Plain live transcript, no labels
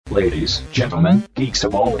Ladies, gentlemen, geeks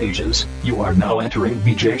of all ages, you are now entering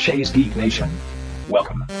BJ Shea's Geek Nation.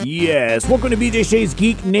 Welcome. Yes, welcome to BJ Shea's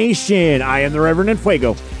Geek Nation. I am the Reverend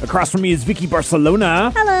Enfuego. Across from me is Vicky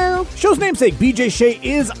Barcelona. Hello. Show's namesake, BJ Shea,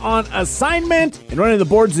 is on assignment, and running the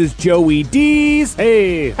boards is Joey Dees.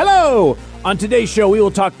 Hey, hello. On today's show, we will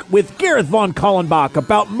talk with Gareth Von Kallenbach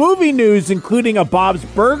about movie news, including a Bob's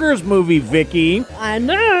Burgers movie, Vicky. I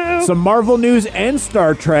know. Some Marvel news and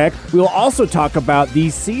Star Trek. We will also talk about the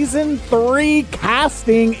Season 3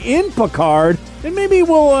 casting in Picard, and maybe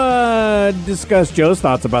we'll discuss Joe's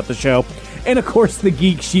thoughts about the show. And, of course, the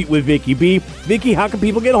Geek Sheet with Vicky B. Vicky, how can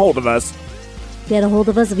people get a hold of us? Get a hold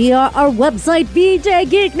of us via our website,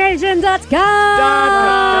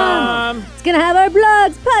 bjgeeknation.com. It's going to have our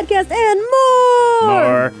blogs, podcasts, and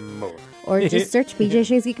more. Or just search BJ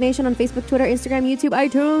Shea's Geek Nation on Facebook, Twitter, Instagram, YouTube,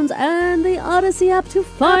 iTunes, and the Odyssey app to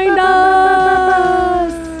find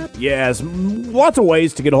us. Yes, lots of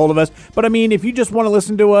ways to get a hold of us. But, I mean, if you just want to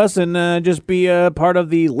listen to us and just be a part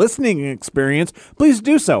of the listening experience, please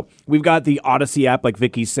do so. We've got the Odyssey app, like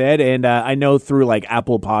Vicky said, and I know through, like,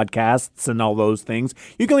 Apple Podcasts and all those things,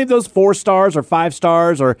 you can leave those 4 stars or 5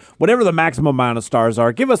 stars or whatever the maximum amount of stars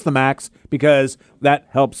are. Give us the max because that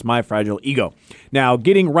helps my fragile ego. Now,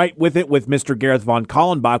 getting right with it with Mr. Gareth Von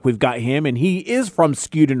Kallenbach, we've got him, and he is from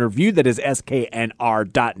Skewed and Reviewed. That is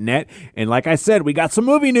sknr.net. And like I said, we got some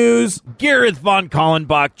movie news. Gareth Von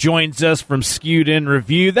Kallenbach joins us from Skewed and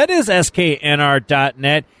Reviewed. That is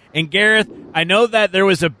sknr.net. And Gareth, I know that there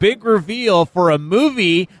was a big reveal for a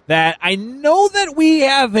movie that I know that we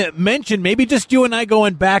haven't mentioned, maybe just you and I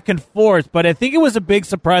going back and forth, but I think it was a big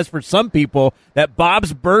surprise for some people that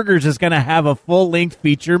Bob's Burgers is going to have a full-length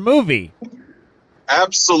feature movie.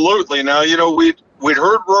 Absolutely. Now, you know, we'd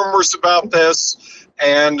heard rumors about this,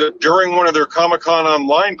 and during one of their Comic-Con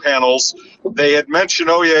online panels, they had mentioned,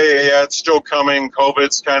 oh, yeah, it's still coming,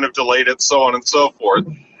 COVID's kind of delayed it, so on and so forth.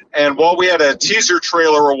 And while we had a teaser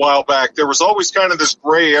trailer a while back, there was always kind of this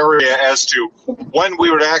gray area as to when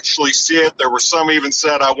we would actually see it. There were some even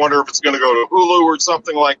said, I wonder if it's going to go to Hulu or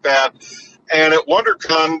something like that. And at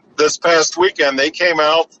WonderCon this past weekend, they came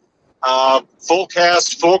out, full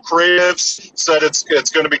cast, full creatives, said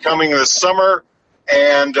it's going to be coming this summer.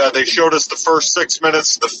 And they showed us the first 6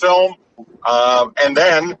 minutes of the film. And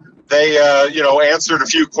then they, answered a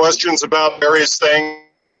few questions about various things.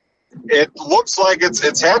 It looks like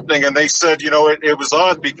it's happening, and they said, it was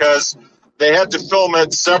odd because they had to film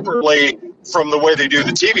it separately from the way they do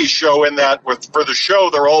the TV show, in that for the show,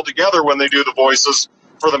 they're all together when they do the voices.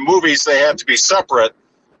 For the movies, they had to be separate.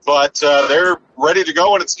 But they're ready to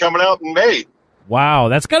go, and it's coming out in May. Wow,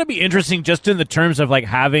 that's got to be interesting just in the terms of, like,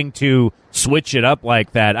 having to switch it up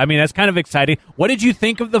like that. I mean, that's kind of exciting. What did you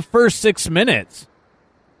think of the first 6 minutes?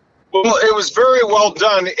 Well, it was very well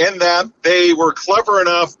done in that they were clever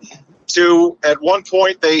enough to, at one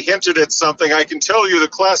point, they hinted at something. I can tell you the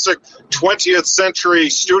classic 20th Century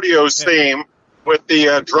Studios theme with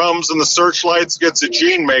the drums and the searchlights gets a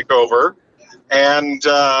Gene makeover. And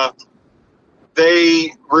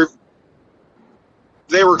they were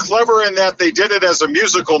clever in that they did it as a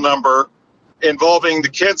musical number involving the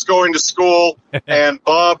kids going to school and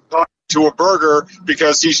Bob talking to a burger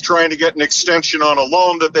because he's trying to get an extension on a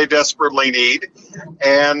loan that they desperately need.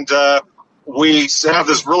 And we have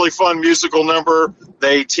this really fun musical number.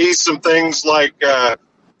 They tease some things like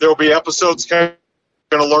there'll be episodes going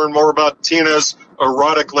to learn more about Tina's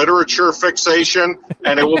erotic literature fixation,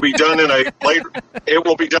 and it will be done with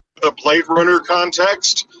a Blade Runner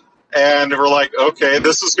context. And we're like, okay,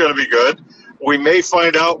 this is going to be good. We may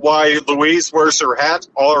find out why Louise wears her hat,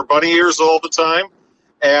 all her bunny ears all the time.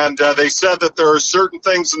 And they said that there are certain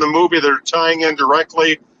things in the movie that are tying in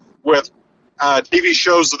directly with TV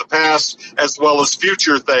shows of the past as well as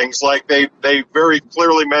future things. Like they very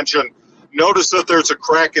clearly mentioned, notice that there's a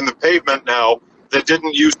crack in the pavement now that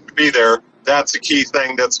didn't used to be there. That's a key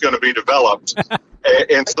thing that's going to be developed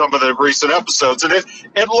in some of the recent episodes. And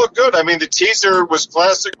it looked good. I mean, the teaser was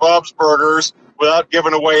classic Bob's Burgers without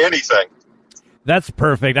giving away anything. That's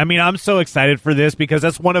perfect. I mean, I'm so excited for this because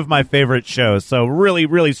that's one of my favorite shows. So really,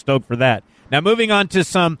 really stoked for that. Now, moving on to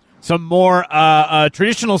some more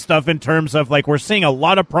traditional stuff in terms of, like, we're seeing a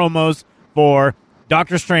lot of promos for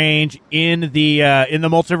Doctor Strange in the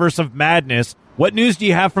Multiverse of Madness. What news do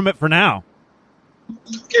you have from it for now?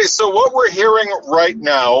 Okay, so what we're hearing right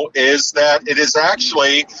now is that it is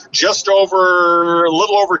actually just a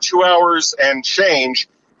little over 2 hours and change,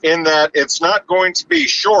 in that it's not going to be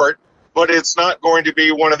short, but it's not going to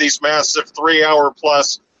be one of these massive 3 hour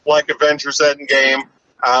plus like Avengers Endgame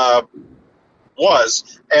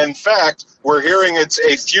was. In fact, we're hearing it's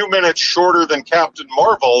a few minutes shorter than Captain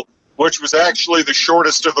Marvel, which was actually the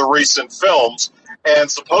shortest of the recent films, and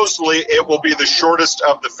supposedly it will be the shortest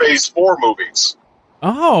of the Phase 4 movies.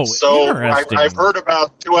 Oh, so interesting. I've heard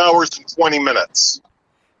about 2 hours and 20 minutes.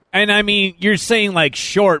 And I mean, you're saying like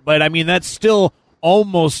short, but I mean, that's still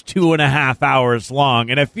almost 2.5 hours long.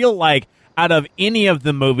 And I feel like out of any of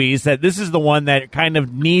the movies that this is the one that kind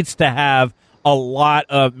of needs to have a lot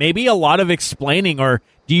of explaining, or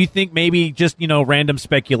do you think maybe just, random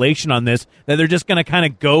speculation on this, that they're just going to kind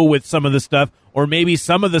of go with some of the stuff, or maybe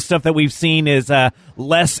some of the stuff that we've seen is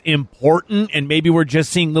less important, and maybe we're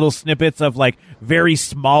just seeing little snippets of like very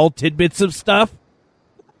small tidbits of stuff?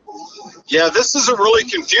 Yeah, this is a really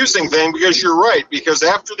confusing thing because you're right, because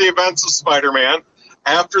after the events of Spider-Man,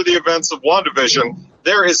 after the events of WandaVision,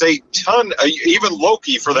 there is a ton, even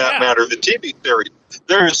Loki for that matter, the TV series.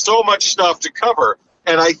 There is so much stuff to cover.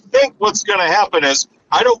 And I think what's going to happen is,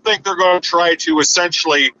 I don't think they're going to try to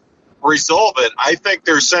essentially resolve it. I think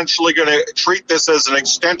they're essentially going to treat this as an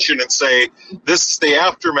extension and say, this is the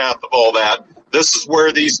aftermath of all that. This is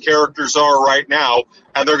where these characters are right now.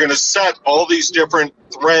 And they're going to set all these different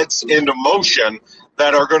threads into motion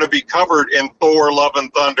that are going to be covered in Thor, Love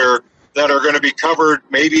and Thunder, that are going to be covered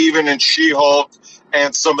maybe even in She-Hulk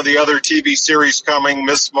and some of the other TV series coming,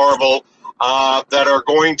 Miss Marvel, that are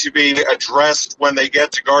going to be addressed when they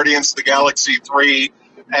get to Guardians of the Galaxy 3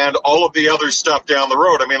 and all of the other stuff down the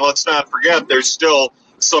road. I mean, let's not forget there's still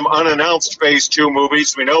some unannounced Phase 2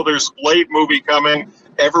 movies. We know there's a Blade movie coming.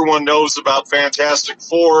 Everyone knows about Fantastic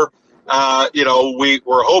Four.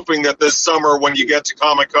 We're hoping that this summer when you get to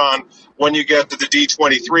Comic-Con, when you get to the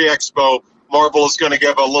D23 Expo, Marvel is going to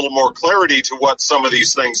give a little more clarity to what some of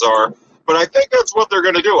these things are. But I think that's what they're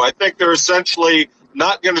going to do. I think they're essentially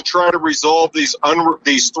not going to try to resolve these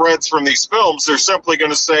threads from these films. They're simply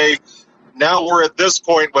going to say, now we're at this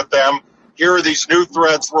point with them. Here are these new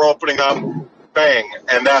threads we're opening up. Bang.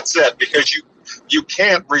 And that's it. Because you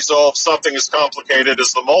can't resolve something as complicated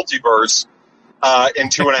as the multiverse in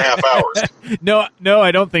 2.5 hours. No,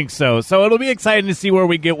 I don't think so. So it'll be exciting to see where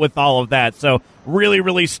we get with all of that. So really,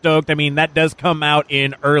 really stoked. I mean, that does come out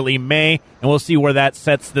in early May, and we'll see where that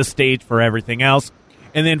sets the stage for everything else.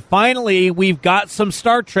 And then finally, we've got some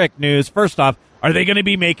Star Trek news. First off, are they going to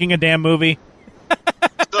be making a damn movie?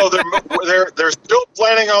 So they're still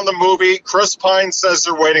planning on the movie. Chris Pine says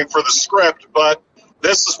they're waiting for the script, but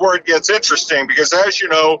this is where it gets interesting because, as you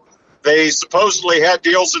know, they supposedly had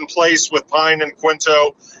deals in place with Pine and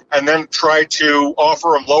Quinto and then tried to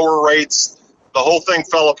offer them lower rates. The whole thing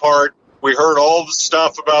fell apart. We heard all the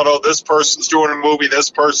stuff about, this person's doing a movie, this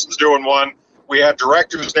person's doing one. We had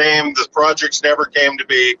directors named. The projects never came to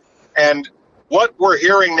be. And what we're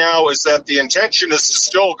hearing now is that the intention is to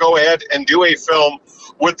still go ahead and do a film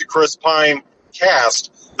with the Chris Pine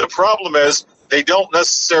cast. The problem is they don't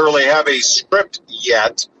necessarily have a script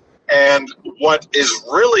yet. And what is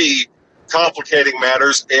really complicating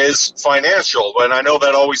matters is financial. And I know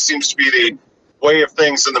that always seems to be the way of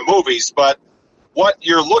things in the movies. But what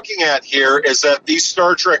you're looking at here is that these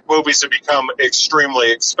Star Trek movies have become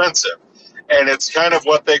extremely expensive. And it's kind of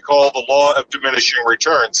what they call the law of diminishing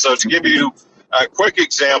returns. So to give you a quick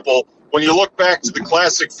example, when you look back to the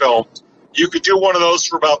classic films, you could do one of those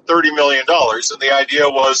for about $30 million. And the idea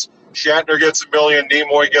was Shatner gets $1 million,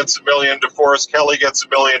 Nimoy gets $1 million, DeForest Kelly gets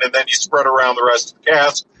 $1 million, and then you spread around the rest of the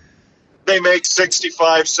cast. They make $65,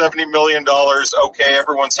 $70 million. Okay,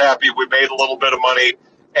 everyone's happy. We made a little bit of money.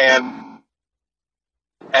 And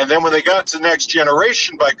then when they got to Next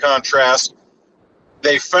Generation, by contrast,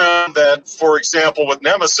 they found that, for example, with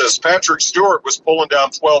Nemesis, Patrick Stewart was pulling down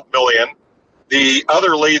 $12 million. The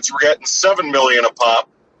other leads were getting $7 million a pop.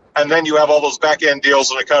 And then you have all those back-end deals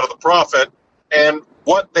and a cut of the profit. And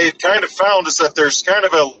what they kind of found is that there's kind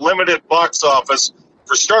of a limited box office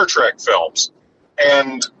for Star Trek films.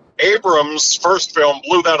 And Abrams' first film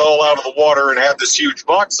blew that all out of the water and had this huge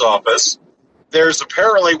box office. There's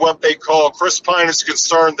apparently what they call, Chris Pine is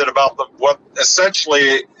concerned that about what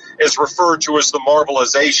essentially is referred to as the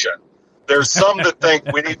Marvelization. There's some that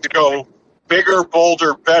think we need to go bigger,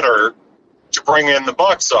 bolder, better to bring in the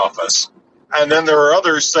box office. And then there are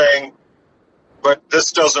others saying, but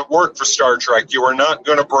this doesn't work for Star Trek. You are not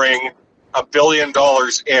going to bring $1 billion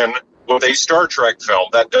in with a Star Trek film.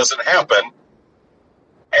 That doesn't happen.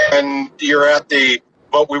 And you're at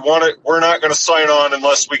but we're not going to sign on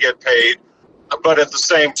unless we get paid. But at the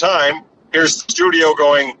same time, here's the studio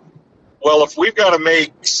going, well, if we've got to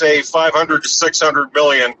make, say, 500 to 600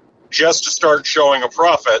 million just to start showing a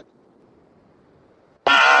profit,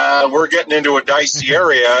 we're getting into a dicey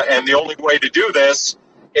area, and the only way to do this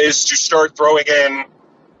is to start throwing in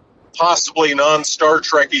possibly non-Star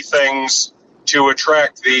Trek-y things to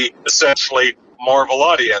attract the, essentially, Marvel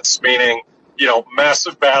audience, meaning,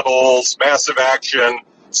 massive battles, massive action,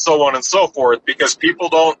 so on and so forth, because people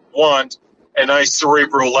don't want a nice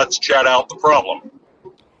cerebral, let's chat out the problem.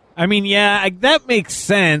 I mean, yeah, that makes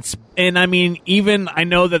sense. And I mean, even I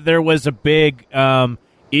know that there was a big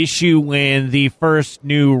issue when the first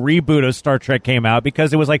new reboot of Star Trek came out,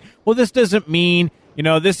 because it was like, well, this doesn't mean,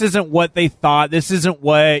 this isn't what they thought. This isn't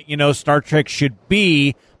what, Star Trek should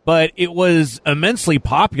be. But it was immensely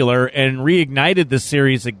popular and reignited the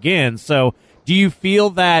series again. So do you feel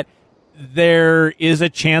that there is a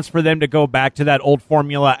chance for them to go back to that old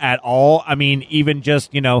formula at all? I mean, even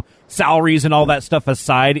just, salaries and all that stuff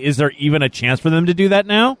aside, is there even a chance for them to do that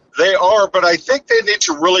now? They are, but I think they need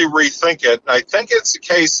to really rethink it. I think it's a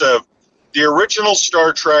case of the original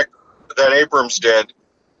Star Trek that Abrams did.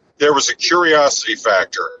 There was a curiosity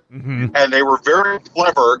factor, and they were very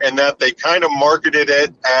clever in that they kind of marketed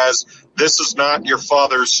it as, this is not your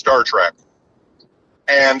father's Star Trek.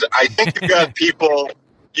 And I think you've got people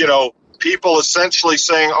essentially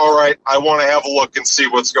saying, all right, I want to have a look and see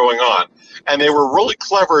what's going on. And they were really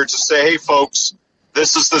clever to say, hey, folks,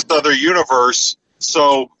 this is this other universe,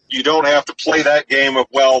 so you don't have to play that game of,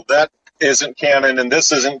 well, that isn't canon, and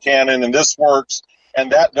this isn't canon, and this works,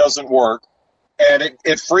 and that doesn't work. And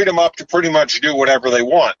it freed them up to pretty much do whatever they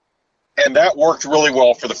want. And that worked really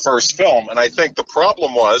well for the first film. And I think the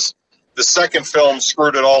problem was the second film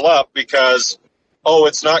screwed it all up because,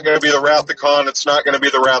 it's not going to be the Wrath of Khan. It's not going to be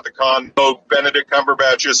the Wrath of Khan. No, Benedict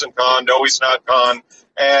Cumberbatch isn't Khan. No, he's not Khan.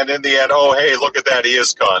 And in the end, hey, look at that. He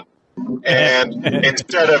is Khan. And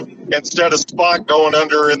instead of Spock going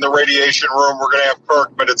under in the radiation room, we're going to have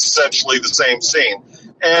Kirk, but it's essentially the same scene.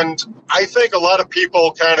 And I think a lot of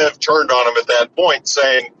people kind of turned on him at that point,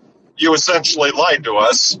 saying, you essentially lied to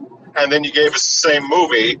us, and then you gave us the same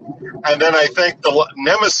movie. And then I think the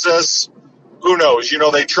Nemesis, who knows?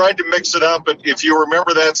 They tried to mix it up, but if you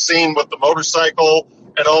remember that scene with the motorcycle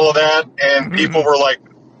and all of that, and people were like,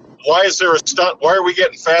 why is there a stunt? Why are we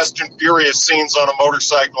getting Fast and Furious scenes on a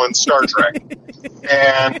motorcycle in Star Trek?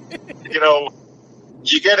 And,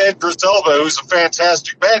 you get Idris Elba, who's a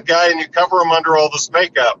fantastic bad guy, and you cover him under all this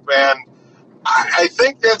makeup. And I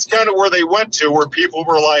think that's kind of where they went to, where people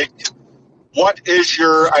were like, what is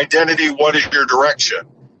your identity? What is your direction?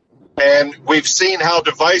 And we've seen how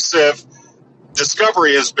divisive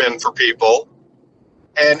Discovery has been for people.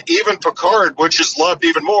 And even Picard, which is loved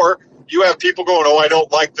even more, you have people going, I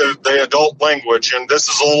don't like the adult language, and this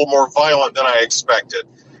is a little more violent than I expected.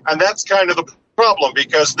 And that's kind of the problem,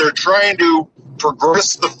 because they're trying to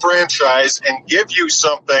progress the franchise and give you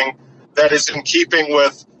something that is in keeping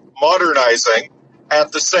with modernizing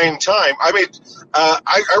at the same time. I mean,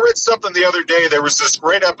 I read something the other day. There was this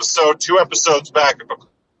great episode, 2 episodes back,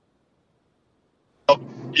 of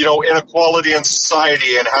inequality in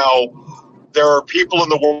society and how there are people in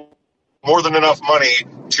the world more than enough money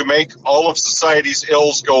to make all of society's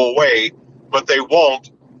ills go away, but they won't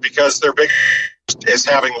because their big is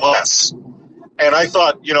having less. And I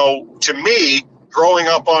thought, to me, growing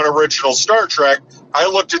up on original Star Trek, I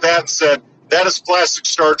looked at that and said, that is classic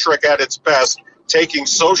Star Trek at its best, taking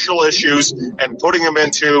social issues and putting them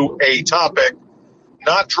into a topic,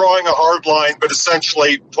 not drawing a hard line, but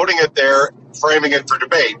essentially putting it there, framing it for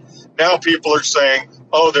debate. Now people are saying,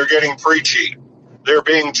 they're getting preachy. They're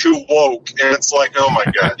being too woke. And it's like, oh my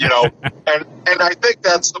God, and I think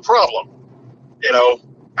that's the problem.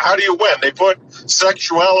 How do you win? They put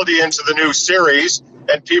sexuality into the new series,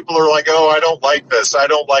 and people are like, I don't like this. I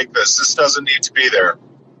don't like this. This doesn't need to be there.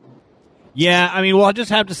 Yeah, I mean, we'll just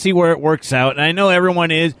have to see where it works out. And I know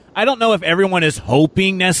I don't know if everyone is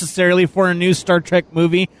hoping necessarily for a new Star Trek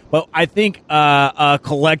movie, but I think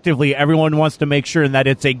collectively everyone wants to make sure that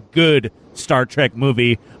it's a good Star Trek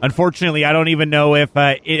movie. Unfortunately, I don't even know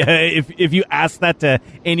if you ask that to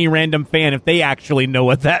any random fan, if they actually know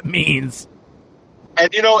what that means. And,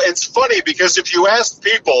 it's funny because if you ask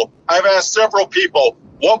people, I've asked several people,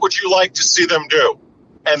 what would you like to see them do?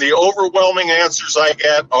 And the overwhelming answers I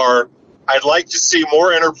get are, I'd like to see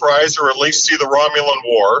more Enterprise, or at least see the Romulan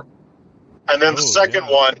War. And then the second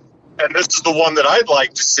one, and this is the one that I'd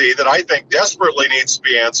like to see, that I think desperately needs to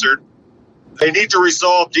be answered, they need to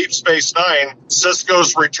resolve Deep Space Nine,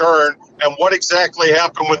 Sisko's return, and what exactly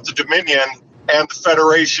happened with the Dominion and the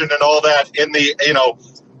Federation and all that in the,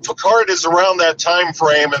 Picard is around that time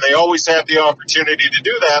frame, and they always have the opportunity to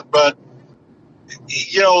do that. But,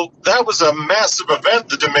 that was a massive event,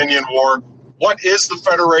 the Dominion War. What is the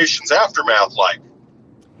Federation's aftermath like?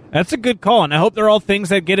 That's a good call, and I hope they're all things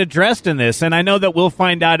that get addressed in this. And I know that we'll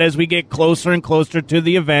find out as we get closer and closer to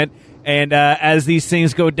the event. And as these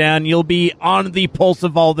things go down, you'll be on the pulse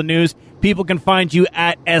of all the news. People can find you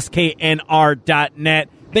at sknr.net.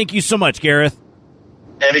 Thank you so much, Gareth.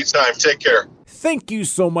 Anytime. Take care. Thank you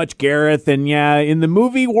so much, Gareth. And yeah, in the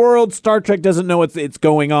movie world, Star Trek doesn't know what's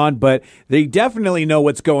going on, but they definitely know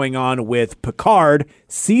what's going on with Picard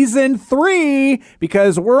Season 3,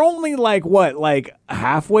 because we're only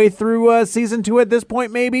halfway through Season 2 at this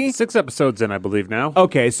point, maybe? 6 episodes in, I believe, now.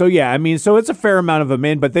 Okay, so yeah, so it's a fair amount of them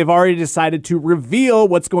in, but they've already decided to reveal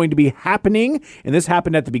what's going to be happening, and this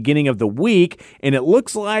happened at the beginning of the week, and it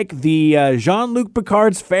looks like the Jean-Luc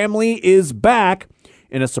Picard's family is back.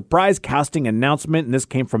 In a surprise casting announcement, and this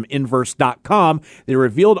came from Inverse.com, they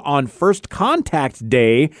revealed on First Contact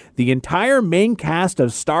Day the entire main cast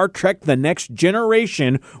of Star Trek The Next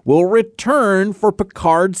Generation will return for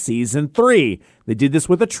Picard Season 3. They did this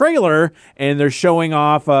with a trailer, and they're showing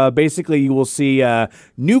off, basically you will see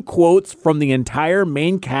new quotes from the entire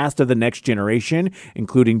main cast of The Next Generation,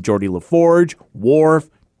 including Geordie LaForge, Worf,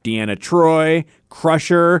 Deanna Troi,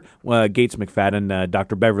 Crusher, Gates McFadden,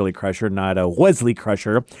 Dr. Beverly Crusher, not Wesley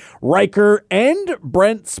Crusher, Riker, and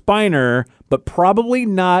Brent Spiner, but probably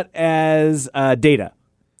not as Data.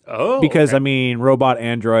 Oh, because okay. Robot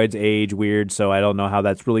androids age weird, so I don't know how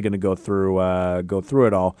that's really going to go through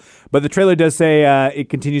it all. But the trailer does say it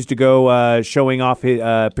continues to go showing off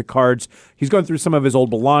Picard's. He's going through some of his old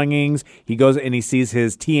belongings. He goes and he sees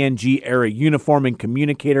his TNG era uniform and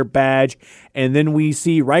communicator badge, and then we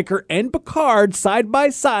see Riker and Picard side by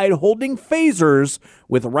side holding phasers,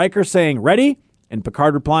 with Riker saying "Ready?" and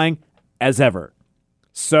Picard replying "As ever."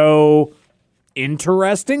 So.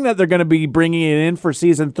 Interesting that they're going to be bringing it in for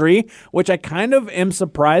Season 3, which I kind of am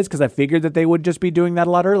surprised because I figured that they would just be doing that a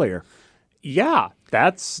lot earlier. Yeah,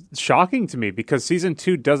 that's shocking to me because Season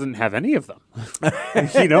 2 doesn't have any of them.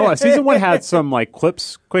 Season 1 had some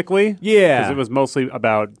clips quickly. Yeah. Because it was mostly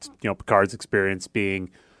about, Picard's experience being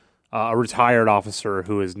a retired officer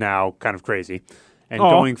who is now kind of crazy and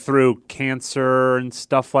going through cancer and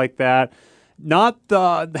stuff like that. Not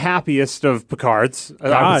the happiest of Picards.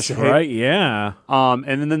 Gosh, right? Yeah.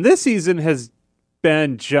 And then this season has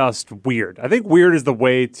been just weird. I think weird is the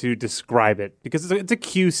way to describe it because it's a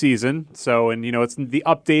Q season. So, it's the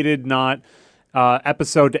updated, not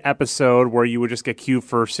episode to episode where you would just get Q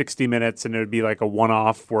for 60 minutes and it would be like a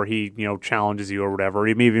one-off where he, challenges you or whatever, or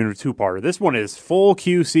maybe even a two-parter. This one is full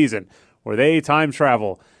Q season where they time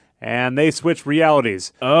travel. And they switch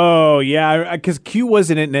realities. Oh, yeah, because Q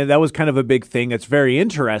wasn't in it. That was kind of a big thing. It's very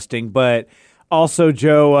interesting. But also,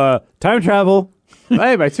 Joe, time travel.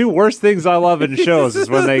 Hey, my 2 worst things I love in shows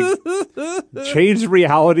is when they change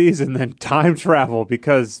realities and then time travel,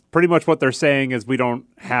 because pretty much what they're saying is we don't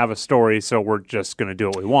have a story, so we're just going to do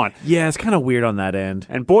what we want. Yeah, it's kind of weird on that end.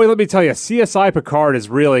 And boy, let me tell you, CSI Picard is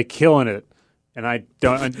really killing it. And I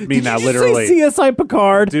don't mean that literally. Did you say CSI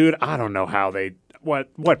Picard? Dude, I don't know how they...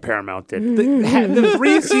 What Paramount did.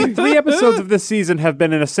 The 3 episodes of this season have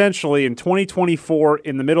been essentially in 2024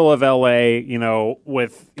 in the middle of LA,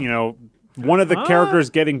 with, one of the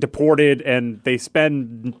characters getting deported, and they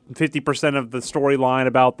spend 50% of the storyline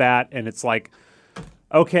about that, and it's like,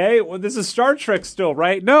 okay, well, this is Star Trek still,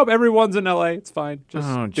 right? Nope, everyone's in LA. It's fine.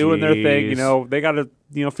 Just doing their thing. They got to,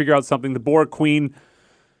 figure out something. The Borg Queen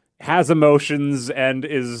has emotions and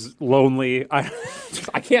is lonely. I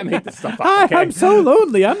can't make this stuff up. Okay? I'm so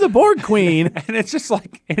lonely. I'm the Borg Queen. And it's just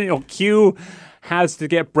like, Q has to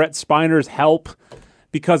get Brett Spiner's help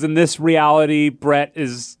because in this reality, Brett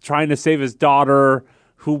is trying to save his daughter,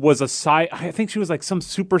 who was I think she was like some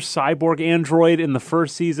super cyborg android in the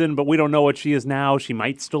first season, but we don't know what she is now. She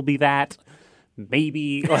might still be that.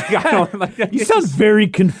 Maybe. You sound very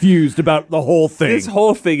confused about the whole thing. This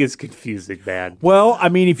whole thing is confusing, man. Well,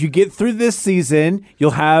 if you get through this season,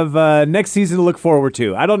 you'll have next season to look forward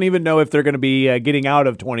to. I don't even know if they're going to be getting out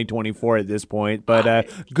of 2024 at this point, but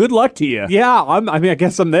good luck to you. Yeah, I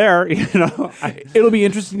guess I'm there. It'll be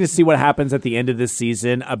interesting to see what happens at the end of this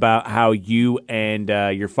season about how you and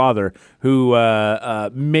your father, who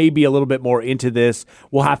may be a little bit more into this,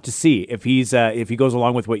 we'll have to see if he goes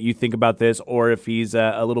along with what you think about this, or if he's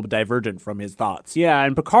a little divergent from his thoughts. Yeah,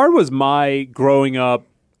 and Picard was my growing up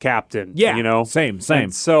captain. Yeah, same.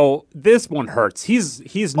 And so this one hurts.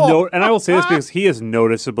 And I will say this because he is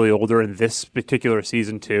noticeably older in this particular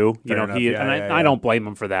season too. I don't blame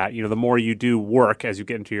him for that. The more you do work as you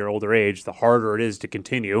get into your older age, the harder it is to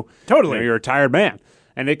continue. Totally, you're a tired man.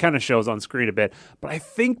 And it kind of shows on screen a bit. But I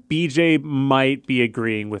think BJ might be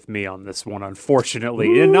agreeing with me on this one, unfortunately.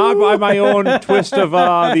 Ooh. And not by my own twist of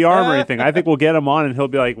the arm or anything. I think we'll get him on and he'll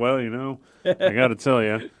be like, well, I got to tell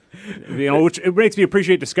you. Which it makes me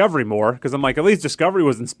appreciate Discovery more because I'm like, at least Discovery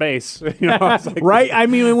was in space. I was like, Right? I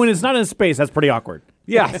mean, when it's not in space, that's pretty awkward.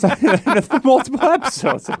 Yeah, it's multiple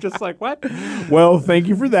episodes. I'm just like, what? Well, thank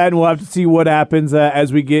you for that, and we'll have to see what happens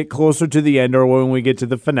as we get closer to the end or when we get to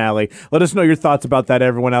the finale. Let us know your thoughts about that,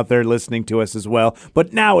 everyone out there listening to us as well.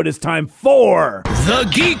 But now it is time for... The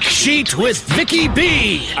Geek Sheet with Vicky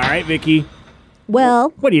B. All right, Vicky. Well,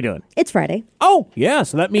 What are you doing? it's Friday. Oh, yeah,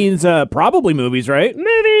 so that means probably movies, right?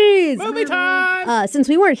 Movies! Movie time! Since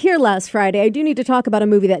we weren't here last Friday, I do need to talk about a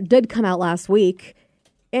movie that did come out last week.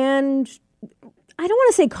 And I don't want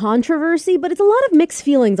to say controversy, but it's a lot of mixed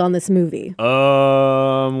feelings on this movie.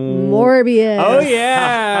 Morbius. Oh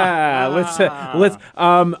yeah. let's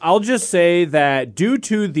I'll just say that due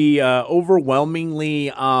to the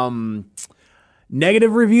overwhelmingly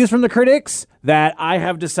negative reviews from the critics, that I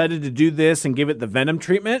have decided to do this and give it the Venom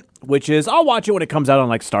treatment, which is I'll watch it when it comes out on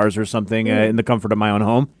like Stars or something in the comfort of my own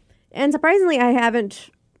home. And surprisingly,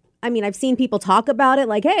 I've seen people talk about it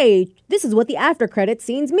like, hey, this is what the after credits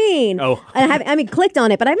scenes mean. Oh. And clicked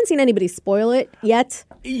on it, but I haven't seen anybody spoil it yet.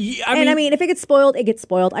 Yeah, if it gets spoiled, it gets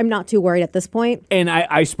spoiled. I'm not too worried at this point. And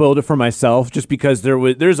I spoiled it for myself just because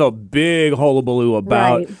there's a big hullabaloo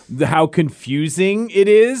about how confusing it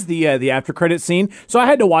is, the after credit scene. So I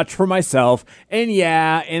had to watch for myself. And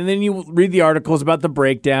then you read the articles about the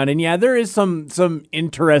breakdown. And there is some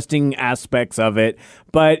interesting aspects of it.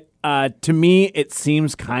 But to me, it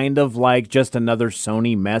seems kind of like just another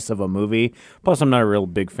Sony mess of a movie. Plus, I'm not a real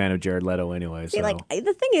big fan of Jared Leto anyway. So.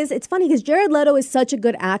 The thing is, it's funny because Jared Leto is such a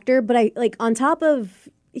good actor, but on top of,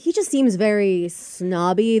 he just seems very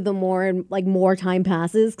snobby the more time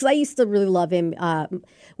passes. Because I used to really love him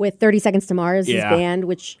with 30 Seconds to Mars, his band,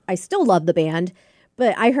 which I still love the band.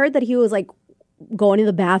 But I heard that he was going to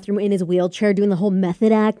the bathroom in his wheelchair, doing the whole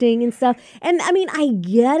method acting and stuff. And I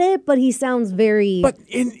get it, but he sounds very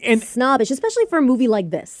snobbish, especially for a movie like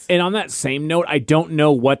this. And on that same note, I don't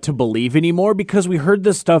know what to believe anymore because we heard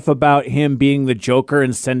this stuff about him being the Joker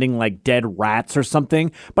and sending dead rats or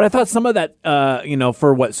something. But I thought some of that,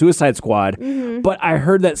 for Suicide Squad. Mm-hmm. But I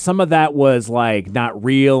heard that some of that was not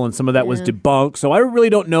real and some of that was debunked. So I really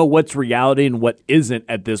don't know what's reality and what isn't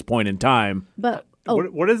at this point in time. But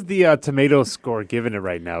what is the tomato score giving it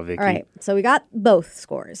right now, Vicky? All right, so we got both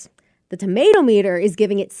scores. The tomato meter is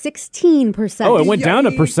giving it 16%. Oh, it went down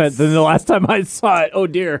 1% than the last time I saw it. Oh,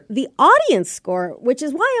 dear. The audience score, which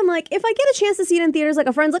is why I'm if I get a chance to see it in theaters,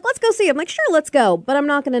 a friend's let's go see it. I'm sure, let's go. But I'm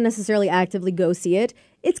not going to necessarily actively go see it.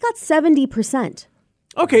 It's got 70%.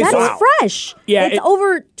 Okay, that's fresh. Yeah, it's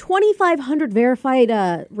over 2,500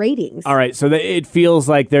 verified ratings. All right, so it feels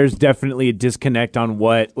like there's definitely a disconnect on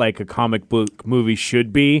what a comic book movie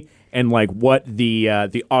should be and what the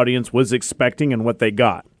audience was expecting and what they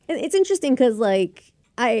got. It's interesting because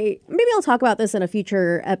maybe I'll talk about this in a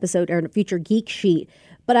future episode or in a future Geek Sheet.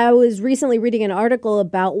 But I was recently reading an article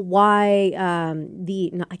about why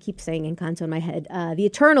I keep saying Encanto in my head, The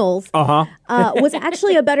Eternals was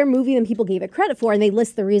actually a better movie than people gave it credit for. And they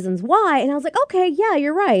list the reasons why. And I was like, okay, yeah,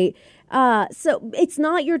 you're right. So it's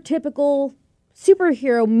not your typical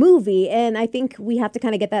superhero movie. And I think we have to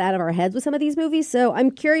kind of get that out of our heads with some of these movies. So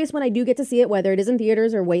I'm curious when I do get to see it, whether it is in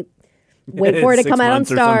theaters or wait for it to come out on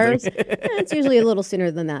Stars. It's usually a little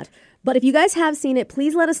sooner than that. But if you guys have seen it,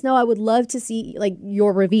 please let us know. I would love to see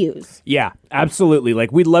your reviews. Yeah, absolutely.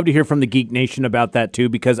 We'd love to hear from the Geek Nation about that too,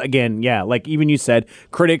 because again, even you said,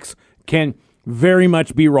 critics can very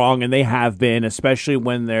much be wrong, and they have been, especially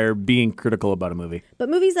when they're being critical about a movie. But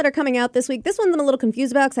movies that are coming out this week, this one's I'm a little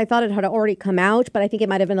confused about because I thought it had already come out, but I think it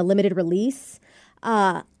might have been a limited release.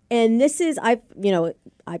 And this is, I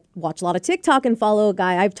watch a lot of TikTok and follow a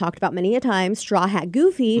guy I've talked about many a time, Straw Hat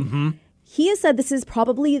Goofy. Mm-hmm. He has said this is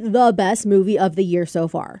probably the best movie of the year so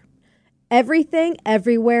far. Everything,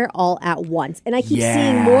 everywhere, all at once. And I keep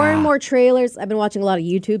seeing more and more trailers. I've been watching a lot of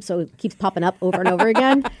YouTube, so it keeps popping up over and over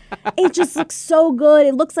again. It just looks so good.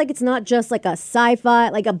 It looks like it's not just a sci-fi,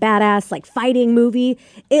 a badass fighting movie.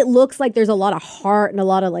 It looks like there's a lot of heart and a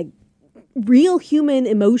lot of real human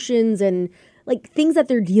emotions and things that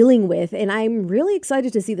they're dealing with. And I'm really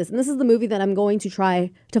excited to see this. And this is the movie that I'm going to try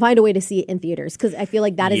to find a way to see it in theaters because I feel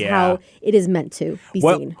like that is how it is meant to be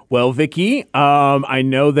seen. Well, Vicky, I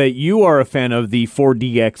know that you are a fan of the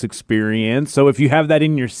 4DX experience. So if you have that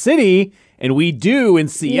in your city, and we do in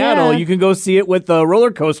Seattle, you can go see it with the roller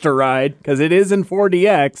coaster ride because it is in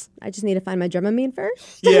 4DX. I just need to find my Dramamine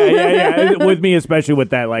first. Yeah. With me, especially with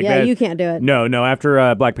that. That. You can't do it. No.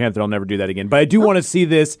 After Black Panther, I'll never do that again. But I do want to see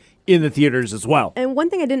this in the theaters as well. And one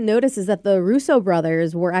thing I didn't notice is that the Russo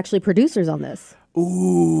brothers were actually producers on this.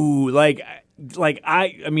 Ooh,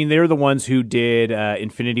 I mean, they're the ones who did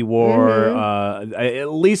Infinity War,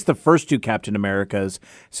 at least the first two Captain Americas.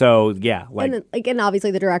 So yeah, and then, again,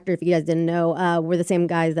 obviously the director, if you guys didn't know, were the same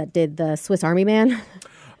guys that did the Swiss Army Man.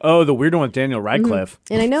 Oh, the weird one with Daniel Radcliffe.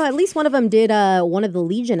 And I know at least one of them did one of the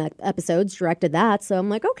Legion episodes, directed that. So I'm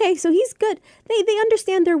like, okay, so he's good. They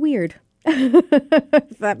understand they're weird.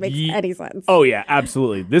 If that makes any sense. Oh yeah,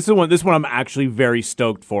 absolutely. This one I'm actually very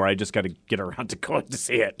stoked for. I just got to get around to going to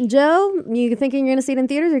see it. Joe, you thinking you're gonna see it in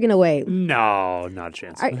theaters or you're gonna wait? No, not a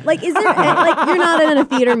chance. Like, is there like you're not in a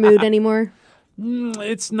theater mood anymore?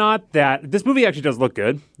 It's not that. This movie actually does look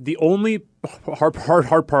good. The only hard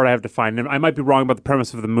part I have to find, and I might be wrong about the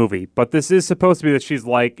premise of the movie, but this is supposed to be that she's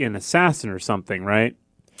like an assassin or something, right?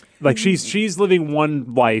 Like she's living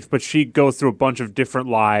one life, but she goes through a bunch of different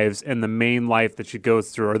lives, and the main life that she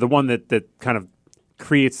goes through, or the one that kind of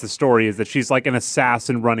creates the story, is that she's like an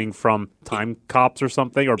assassin running from time cops or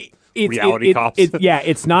something, or reality cops.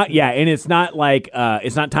 It's not. Yeah, and it's not like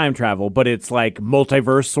it's not time travel, but it's like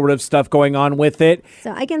multiverse sort of stuff going on with it.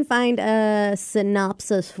 So I can find a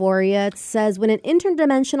synopsis for you. It says, when an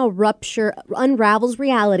interdimensional rupture unravels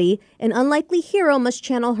reality, an unlikely hero must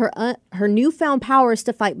channel her newfound powers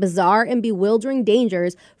to fight bizarre and bewildering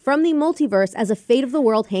dangers from the multiverse as the fate of the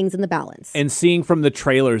world hangs in the balance. And seeing from the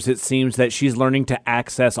trailers, it seems that she's learning to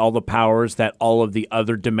access all the powers that all of the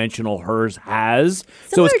other dimensional hers has.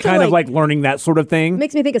 So it's kind of like learning that sort of thing.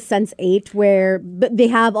 Makes me think of Sense8, where they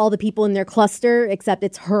have all the people in their cluster, except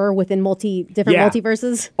it's her within different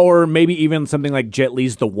multiverses. Or maybe even something like Jet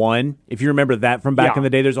Li's The One. If you remember that from back in the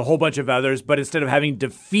day, there's a whole bunch of others, but instead of having to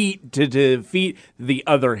defeat the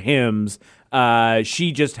other hymns,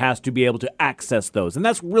 she just has to be able to access those. And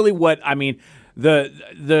that's really what, I mean,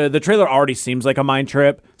 the trailer already seems like a mind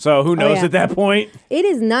trip, so who knows at that point? It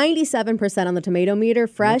is 97% on the tomato meter,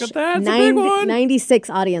 fresh. Look at that. It's a big one. 96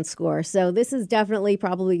 audience score. So this is definitely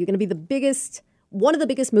probably going to be one of the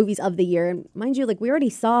biggest movies of the year. And mind you, like we already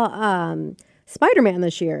saw Spider-Man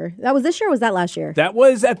this year. That was this year or was that last year? That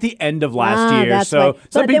was at the end of last year. So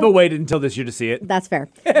some people waited until this year to see it. That's fair.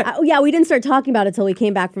 We didn't start talking about it until we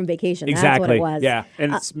came back from vacation. Exactly. That's what it was. Yeah.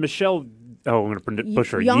 And it's Michelle... Oh, I'm going to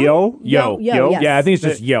butcher her. Yo? Yo. Yes. Yeah, I think it's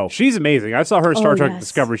just Yo. She's amazing. I saw her in Star Trek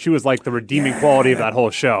Discovery. She was like the redeeming quality of that whole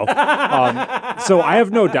show. So I have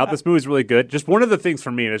no doubt this movie is really good. Just one of the things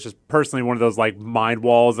for me, and it's just personally one of those like mind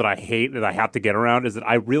walls that I hate that I have to get around, is that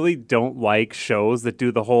I really don't like shows that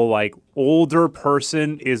do the whole like older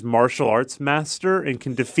person is martial arts master and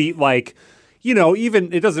can defeat like... You know,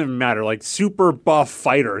 even it doesn't even matter, like super buff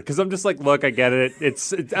fighter. Because I'm just like, look, I get it.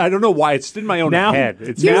 It's I don't know why it's in my own head.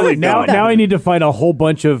 It's really now I need to find a whole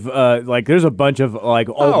bunch of there's a bunch of like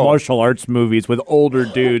old martial arts movies with older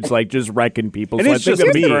dudes like just wrecking people. And so it's just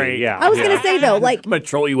great. Yeah, I was gonna say though, like I'm gonna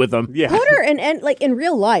troll you with them. Yeah, put her and like in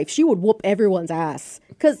real life, she would whoop everyone's ass.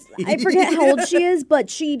 Because I forget how old she is,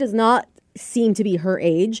 but she does not seem to be her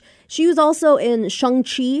age. She was also in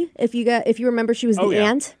Shang-Chi. If you remember, she was the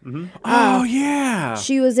ant. Mm-hmm.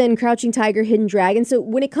 She was in Crouching Tiger, Hidden Dragon. So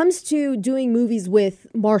when it comes to doing movies with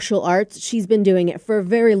martial arts, she's been doing it for a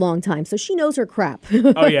very long time. So she knows her crap.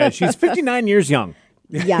 Oh yeah, she's 59 years young.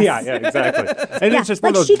 Yes. yeah, exactly. And it's just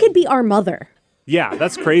like she could be our mother. Yeah,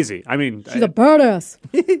 that's crazy. I mean, she's a badass.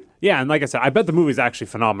 Yeah, and like I said, I bet the movie's actually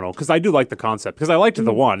phenomenal because I do like the concept. Because I liked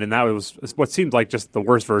the one, and that was what seemed like just the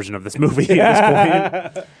worst version of this movie at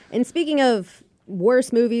this point. And speaking of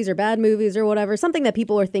worse movies or bad movies or whatever, something that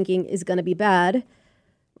people are thinking is going to be bad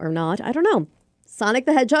or not, I don't know. Sonic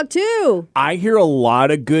the Hedgehog 2. I hear a lot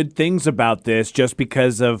of good things about this just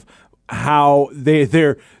because of how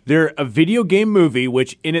they're a video game movie,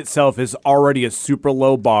 which in itself is already a super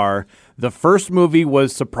low bar. The first movie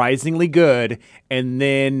was surprisingly good, and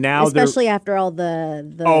then now especially after all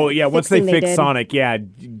the once they fixed Sonic, get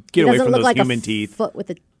away from those like human a teeth. Foot with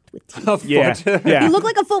a Yeah. You look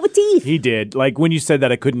like a foot with teeth. He did. Like when you said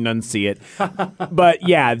that, I couldn't unsee it. But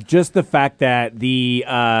yeah, just the fact that the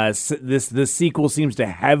sequel seems to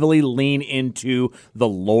heavily lean into the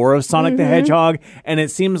lore of Sonic the Hedgehog, and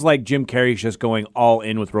it seems like Jim Carrey's just going all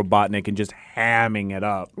in with Robotnik and just hamming it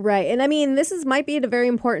up. Right, and I mean, might be a very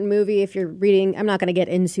important movie if you're reading. I'm not going to get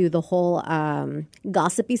into the whole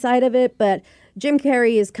gossipy side of it, but Jim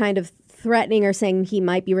Carrey is kind of threatening or saying he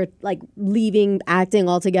might be leaving acting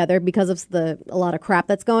altogether because of a lot of crap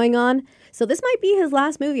that's going on. So this might be his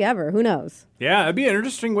last movie ever. Who knows? Yeah, it'd be an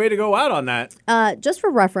interesting way to go out on that. Just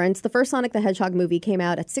for reference, the first Sonic the Hedgehog movie came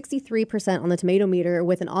out at 63% on the tomato meter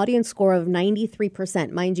with an audience score of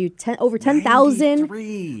 93%. Mind you, over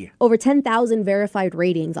 10,000 verified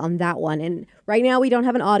ratings on that one. And right now we don't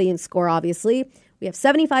have an audience score, obviously. We have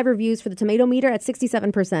 75 reviews for the tomato meter at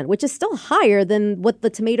 67%, which is still higher than what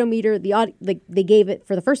the tomato meter they gave it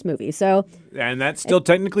for the first movie. So, and that's still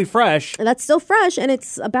technically fresh. That's still fresh, and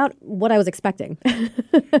it's about what I was expecting.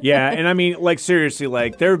 Yeah, and I mean, like, seriously,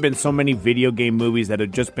 like, there have been so many video game movies that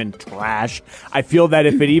have just been trash. I feel that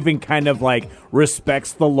if it even kind of, like,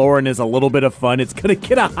 respects the lore and is a little bit of fun, it's going to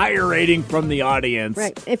get a higher rating from the audience.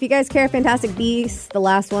 Right. If you guys care, Fantastic Beasts, the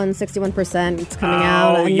last one, 61%, it's coming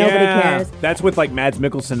out, and nobody cares. That's with, like, Mads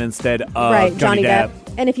Mikkelsen instead of Johnny Depp.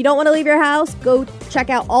 And if you don't want to leave your house, go check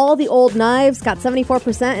out All the Old Knives, got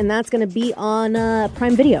 74%, and that's going to be on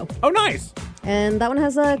Prime Video. Oh, nice. And that one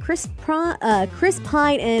has Chris Pine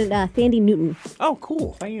and Thandie Newton. Oh,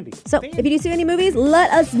 cool. Thandie. So if you do see any movies,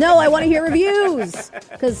 let us know. I want to hear reviews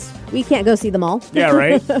because we can't go see them all. Yeah,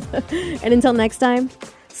 right? And until next time,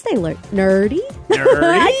 stay nerdy. Nerdy.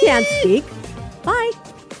 I can't speak. Bye.